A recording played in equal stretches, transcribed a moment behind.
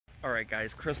Alright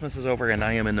guys, Christmas is over and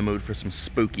I am in the mood for some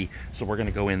spooky, so we're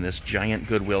gonna go in this giant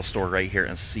Goodwill store right here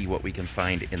and see what we can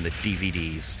find in the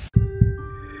DVDs.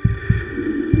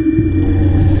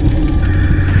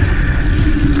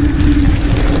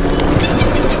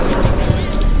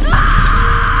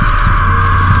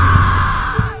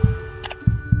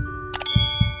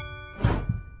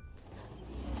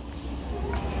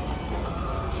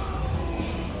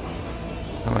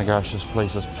 Oh my gosh, this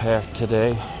place is packed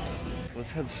today.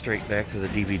 Let's head straight back to the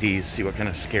DVDs, see what kind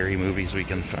of scary movies we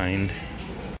can find.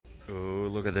 Oh,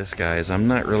 look at this, guys. I'm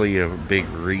not really a big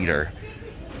reader,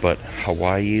 but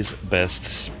Hawaii's Best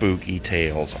Spooky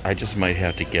Tales. I just might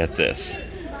have to get this.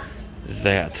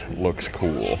 That looks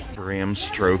cool. Bram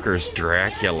Stoker's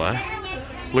Dracula.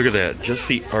 Look at that. Just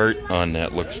the art on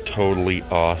that looks totally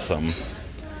awesome.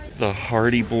 The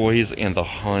Hardy Boys and the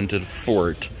Haunted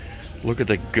Fort. Look at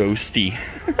the ghosty.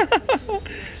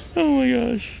 Oh my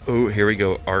gosh. Oh, here we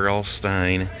go. R.L.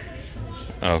 Stine.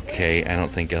 Okay, I don't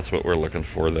think that's what we're looking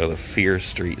for though. The Fear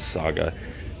Street Saga.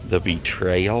 The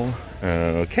Betrayal.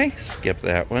 Okay, skip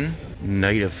that one.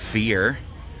 Night of Fear.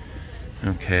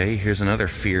 Okay, here's another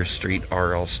Fear Street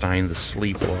R.L. Stine. The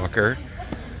Sleepwalker.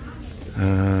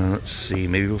 Let's see.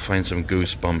 Maybe we'll find some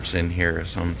Goosebumps in here or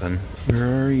something.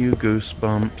 Where are you,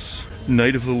 Goosebumps?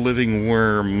 Night of the Living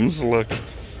Worms. Look.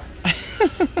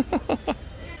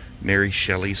 Mary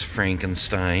Shelley's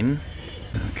Frankenstein.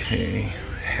 Okay,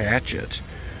 Hatchet.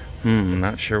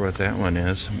 Not sure what that one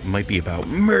is. Might be about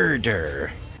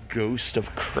murder. Ghost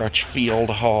of Crutchfield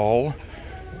Hall.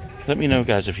 Let me know,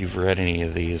 guys, if you've read any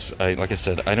of these. Like I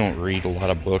said, I don't read a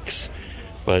lot of books,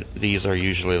 but these are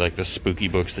usually like the spooky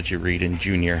books that you read in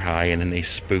junior high, and then they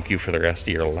spook you for the rest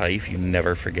of your life. You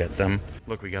never forget them.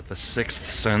 Look, we got The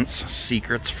Sixth Sense,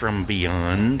 Secrets from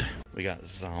Beyond. We got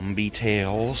Zombie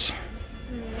Tales.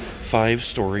 5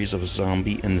 stories of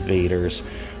zombie invaders.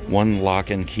 1 lock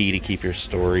and key to keep your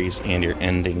stories and your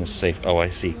endings safe. Oh, I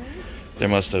see. There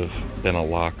must have been a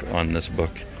lock on this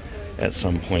book at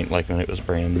some point, like when it was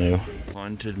brand new.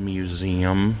 Haunted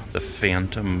Museum, The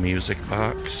Phantom Music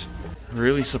Box.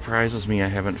 Really surprises me I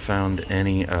haven't found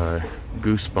any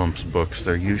Goosebumps books.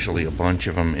 There are usually a bunch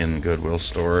of them in Goodwill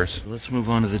stores. Let's move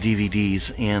on to the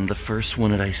DVDs, and the first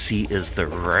one that I see is The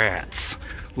Rats.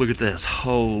 Look at this.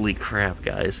 Holy crap,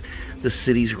 guys. The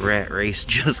city's rat race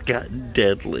just got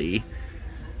deadly.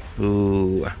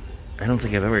 Ooh, I don't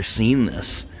think I've ever seen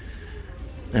this.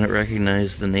 I don't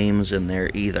recognize the names in there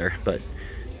either, but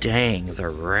dang, the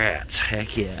rats.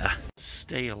 Heck yeah.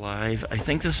 Stay Alive. I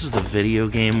think this is the video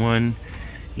game one.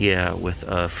 Yeah, with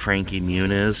Frankie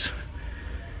Muniz.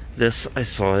 This, I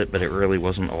saw it, but it really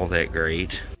wasn't all that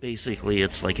great. Basically,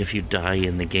 it's like if you die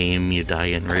in the game, you die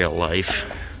in real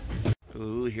life.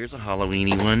 Ooh, here's a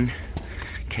Halloweeny one.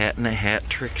 Cat in a Hat,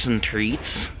 Tricks and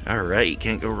Treats. Alright,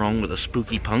 can't go wrong with a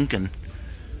spooky pumpkin.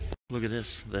 Look at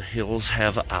this. The Hills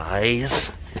Have Eyes.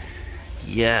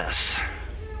 Yes.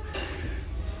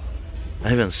 I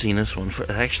haven't seen this one.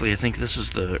 Actually, I think this is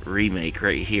the remake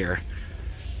right here.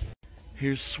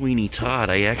 Here's Sweeney Todd.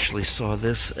 I actually saw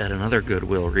this at another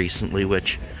Goodwill recently,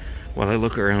 which, while I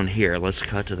look around here, let's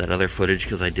cut to that other footage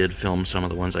because I did film some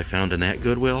of the ones I found in that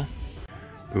Goodwill.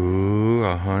 Ooh,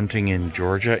 a haunting in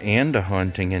Georgia and a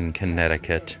haunting in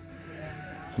Connecticut.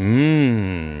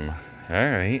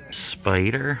 Alright.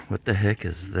 Spider? What the heck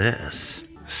is this?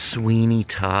 Sweeney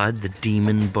Todd, the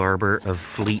Demon Barber of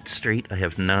Fleet Street. I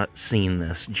have not seen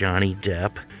this. Johnny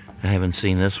Depp. I haven't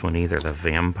seen this one either. The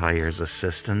Vampire's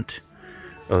Assistant.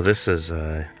 Oh, this is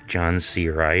John C.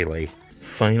 Reilly.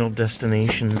 Final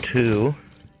Destination 2.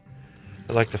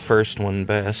 I like the first one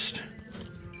best.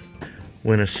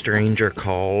 When a Stranger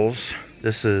Calls.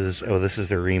 This is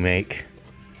the remake.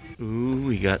 Ooh,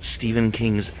 we got Stephen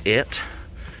King's It.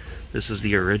 This is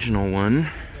the original one.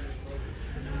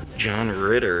 John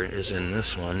Ritter is in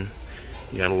this one.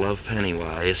 You gotta love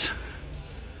Pennywise.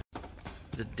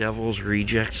 The Devil's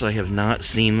Rejects. I have not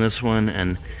seen this one,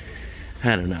 and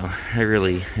I don't know. I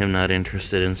really am not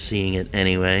interested in seeing it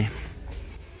anyway.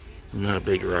 I'm not a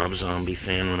big Rob Zombie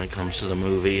fan when it comes to the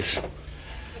movies.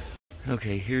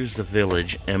 Okay, here's The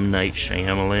Village, M. Night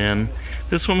Shyamalan.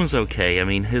 This one was okay. I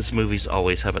mean, his movies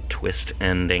always have a twist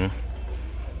ending.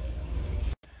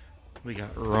 We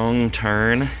got Wrong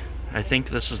Turn. I think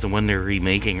this is the one they're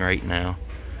remaking right now.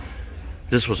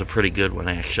 This was a pretty good one,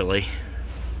 actually.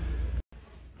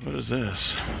 What is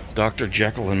this? Dr.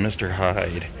 Jekyll and Mr.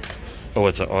 Hyde. Oh,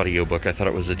 it's an audiobook. I thought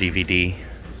it was a DVD.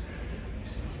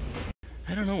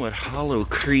 I don't know what Hollow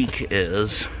Creek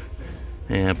is.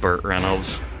 Yeah, Burt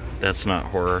Reynolds. That's not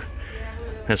horror.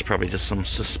 That's probably just some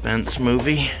suspense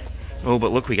movie. Oh,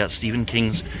 but look, we got Stephen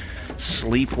King's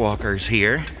Sleepwalkers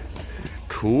here.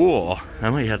 cool. I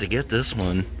might have to get this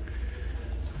one.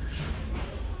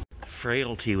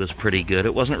 Frailty was pretty good.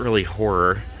 It wasn't really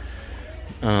horror.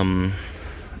 I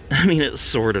mean, it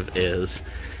sort of is.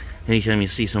 Anytime you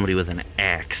see somebody with an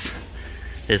axe,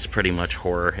 it's pretty much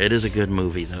horror. It is a good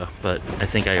movie, though, but I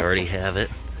think I already have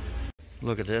it.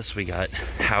 Look at this. We got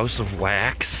House of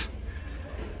Wax.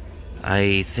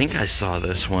 I think I saw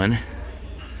this one.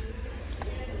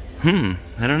 I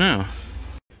don't know.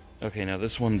 Okay, now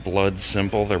this one, Blood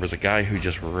Simple. There was a guy who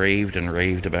just raved and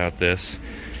raved about this,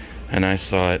 and I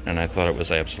saw it, and I thought it was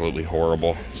absolutely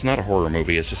horrible. It's not a horror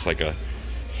movie, it's just like a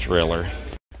thriller.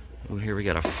 Oh, here we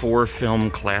got a 4-film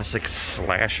classic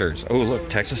slashers. Oh, look,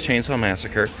 Texas Chainsaw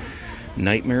Massacre,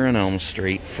 Nightmare on Elm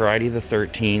Street, Friday the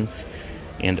 13th,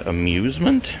 and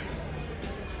Amusement?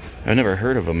 I've never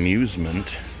heard of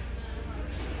Amusement.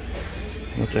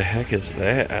 What the heck is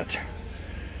that?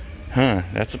 Huh,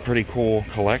 that's a pretty cool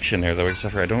collection there, though,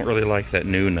 except for I don't really like that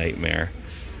new Nightmare.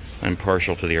 I'm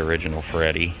partial to the original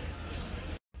Freddy.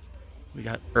 We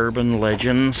got Urban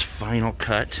Legends Final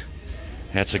Cut.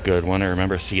 That's a good one. I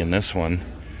remember seeing this one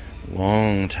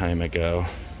long time ago.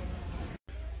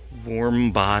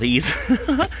 Warm Bodies.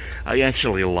 I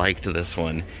actually liked this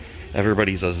one.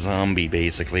 Everybody's a zombie,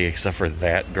 basically, except for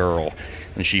that girl.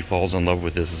 And she falls in love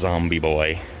with this zombie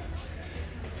boy.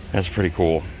 That's pretty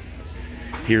cool.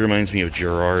 He reminds me of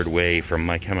Gerard Way from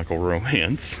My Chemical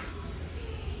Romance.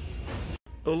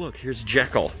 Oh look, here's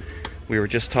Jekyll. We were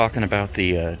just talking about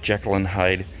the Jekyll and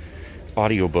Hyde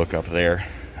audiobook up there,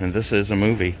 and this is a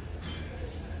movie.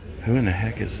 Who in the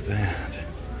heck is that?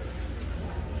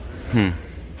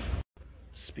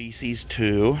 Species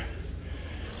 2.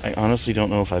 I honestly don't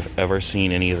know if I've ever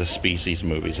seen any of the Species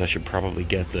movies. I should probably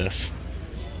get this.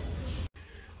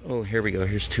 Oh, here we go.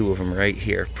 Here's 2 of them right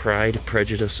here. Pride,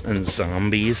 Prejudice, and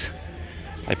Zombies.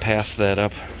 I passed that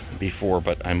up before,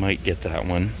 but I might get that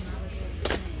one.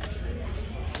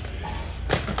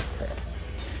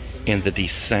 And The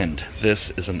Descent. This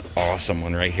is an awesome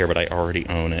one right here, but I already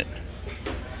own it.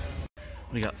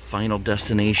 We got Final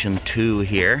Destination 2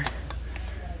 here.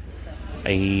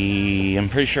 I'm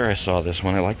pretty sure I saw this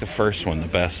one. I like the first one the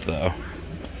best, though.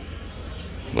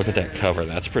 Look at that cover.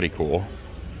 That's pretty cool.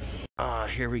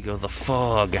 Here we go, The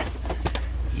Fog.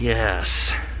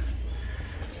 Yes.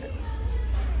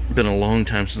 Been a long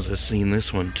time since I've seen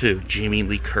this one, too. Jamie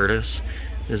Lee Curtis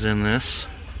is in this.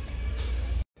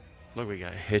 Look, we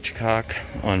got Hitchcock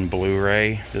on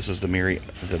Blu-ray. This is the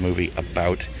movie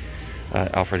about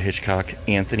Alfred Hitchcock.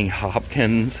 Anthony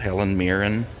Hopkins, Helen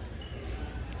Mirren.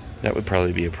 That would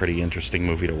probably be a pretty interesting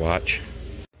movie to watch.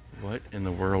 What in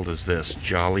the world is this?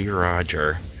 Jolly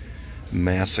Roger.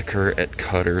 Massacre at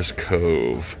Cutter's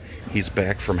Cove. He's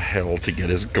back from hell to get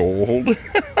his gold.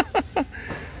 Oh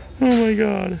my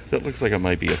god. That looks like it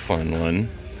might be a fun one.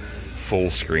 Full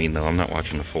screen, though. I'm not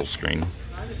watching the full screen.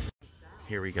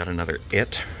 Here we got another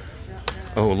It.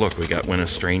 Oh, look, we got When a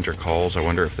Stranger Calls. I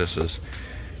wonder if this is...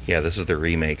 Yeah, this is the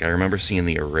remake. I remember seeing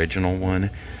the original one,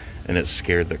 and it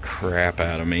scared the crap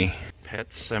out of me. Pet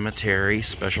Sematary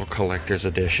Special Collector's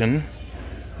Edition.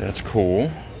 That's cool.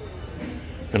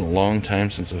 Been a long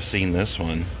time since I've seen this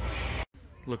one.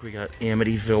 Look, we got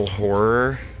Amityville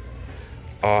Horror.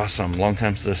 Awesome. Long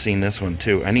time since I've seen this one,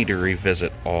 too. I need to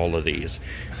revisit all of these.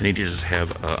 I need to just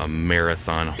have a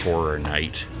marathon horror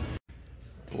night.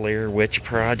 Blair Witch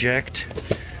Project.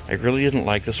 I really didn't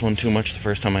like this one too much the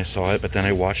first time I saw it, but then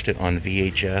I watched it on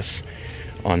VHS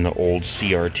on the old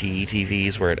CRT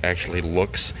TVs where it actually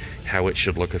looks how it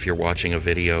should look if you're watching a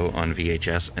video on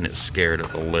VHS, and it scared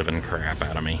the living crap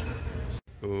out of me.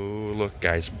 Oh, look,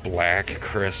 guys, Black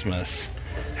Christmas.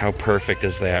 How perfect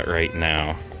is that right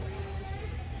now?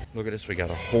 Look at this, we got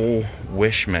a whole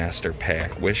Wishmaster pack.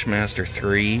 Wishmaster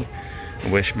 3,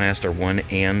 Wishmaster 1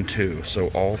 and 2. So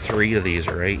all 3 of these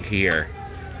right here.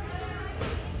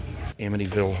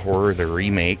 Amityville Horror, the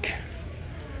remake.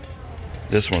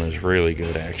 This one is really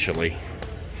good, actually.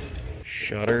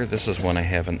 Shudder, this is one I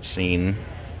haven't seen.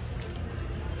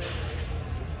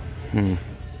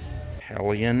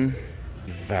 Hellion.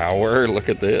 Devour, look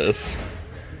at this.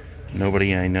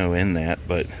 Nobody I know in that,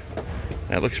 but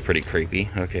that looks pretty creepy.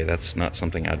 Okay, that's not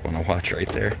something I'd want to watch right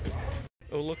there.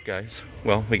 Oh, look, guys.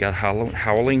 Well, we got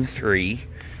Howling 3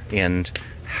 and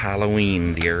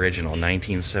Halloween, the original,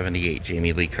 1978,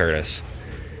 Jamie Lee Curtis.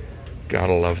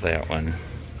 Gotta love that one.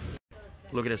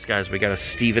 Look at this, guys. We got a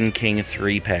Stephen King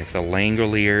 3-pack. The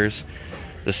Langoliers,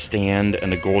 The Stand,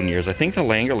 and The Golden Years. I think The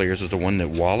Langoliers is the one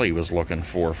that Wally was looking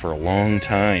for a long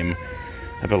time.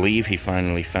 I believe he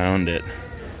finally found it.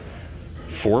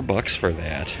 $4 for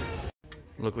that.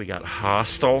 Look, we got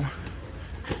Hostel.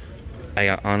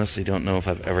 I honestly don't know if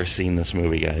I've ever seen this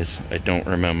movie, guys. I don't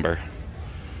remember.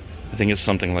 I think it's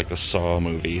something like the Saw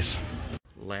movies.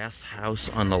 Last house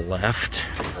on the left.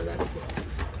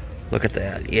 Look at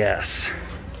that, yes.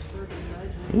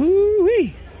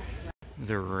 Woo-wee!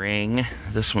 The Ring.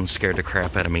 This one scared the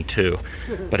crap out of me too.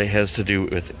 But it has to do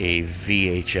with a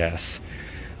VHS.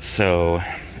 So,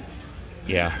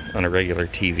 yeah, on a regular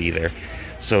TV there.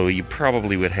 So you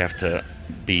probably would have to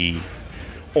be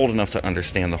old enough to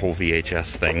understand the whole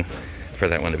VHS thing for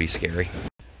that one to be scary.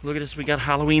 Look at this, we got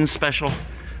Halloween special.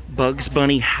 Bugs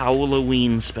Bunny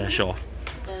Halloween special.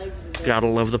 Gotta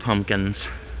love the pumpkins.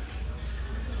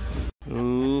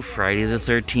 Ooh, Friday the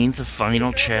 13th, the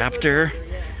final chapter.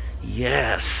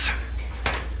 Yes.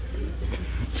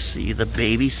 Let's see, The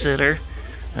Babysitter.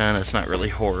 And it's not really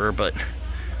horror, but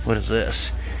what is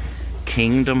this?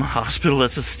 Kingdom Hospital,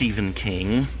 that's a Stephen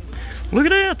King. Look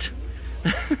at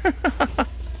that!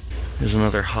 There's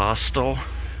another Hostel.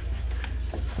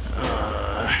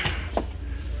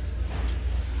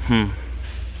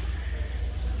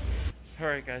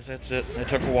 Alright guys, that's it. I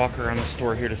took a walk around the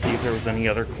store here to see if there was any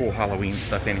other cool Halloween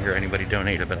stuff in here anybody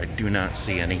donated, but I do not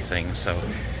see anything, so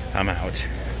I'm out.